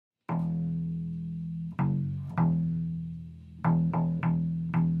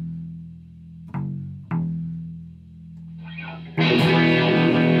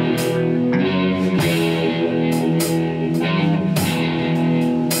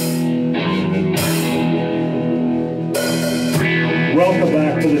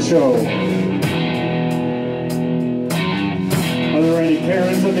show. Are there any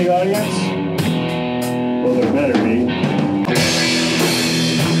parents in the audience? Well, there better be.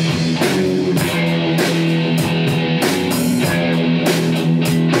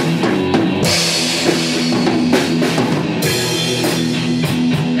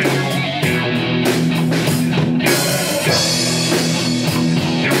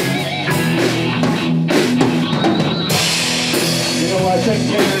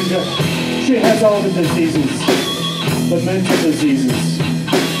 She has all the diseases, the mental diseases,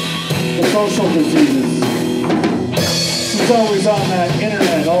 the social diseases. She's always on that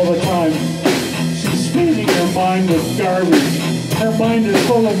internet all the time. She's feeding her mind with garbage. Her mind is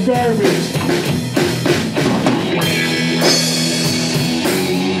full of garbage.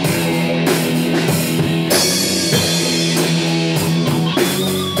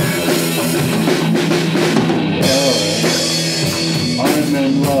 I'm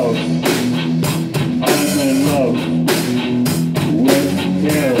in love. I'm in love with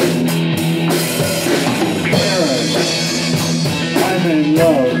Karen. Karen. I'm in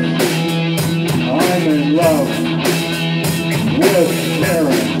love. I'm in love with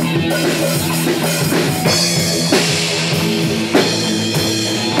Karen.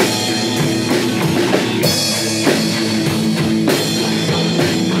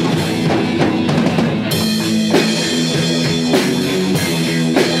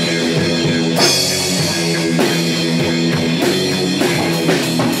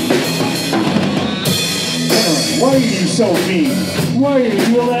 Why are you so mean? Why are you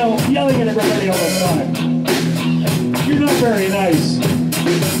yelling at everybody all the time? You're not very nice.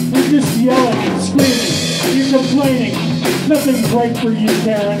 You're just yelling and screaming. You're complaining. Nothing's right for you,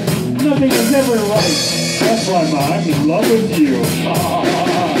 Karen. Nothing is ever right. That's why I'm in love with you.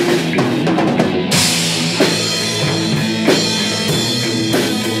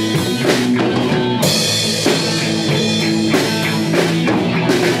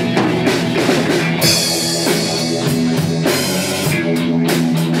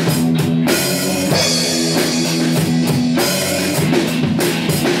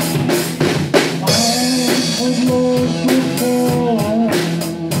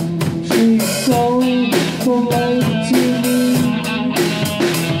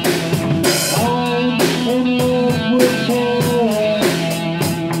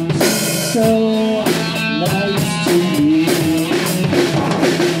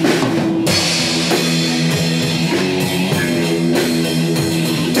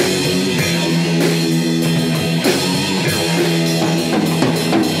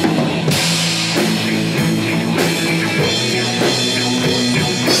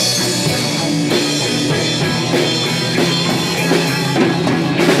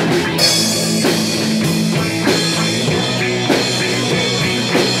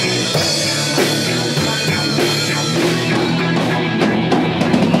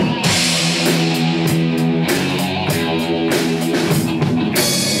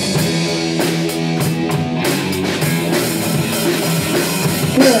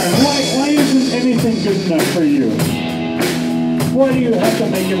 For you. Why do you have to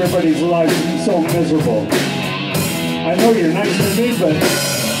make everybody's lives so miserable? I know you're nice to me, but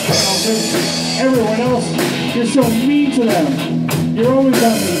everyone else, you're so mean to them. You're always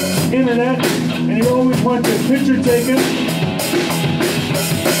on the internet, and you always want your picture taken.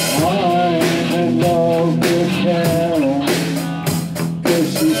 I'm in love with Karen, 'cause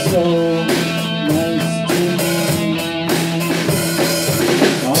she's so nice to me.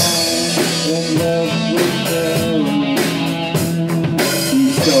 I'm in love with Karen.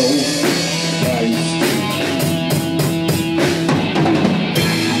 She's so nice to me.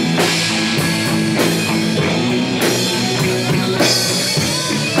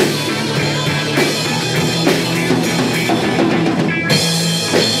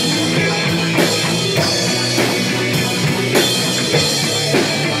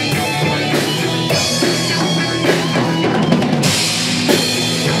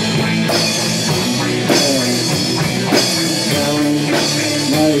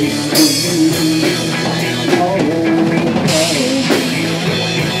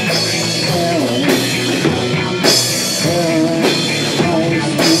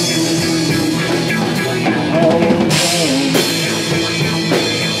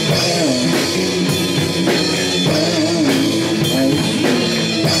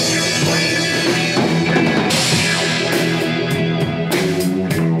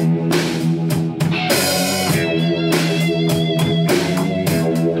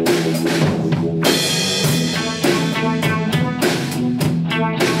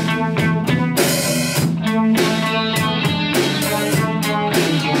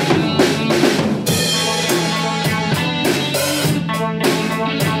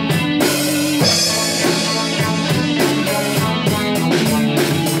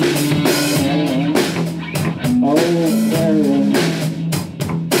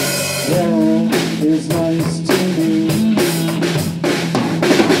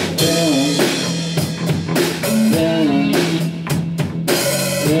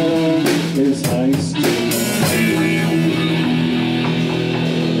 Karen is nice too.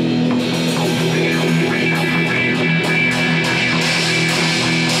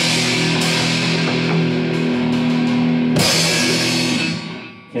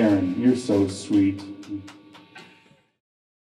 Karen, you're so sweet.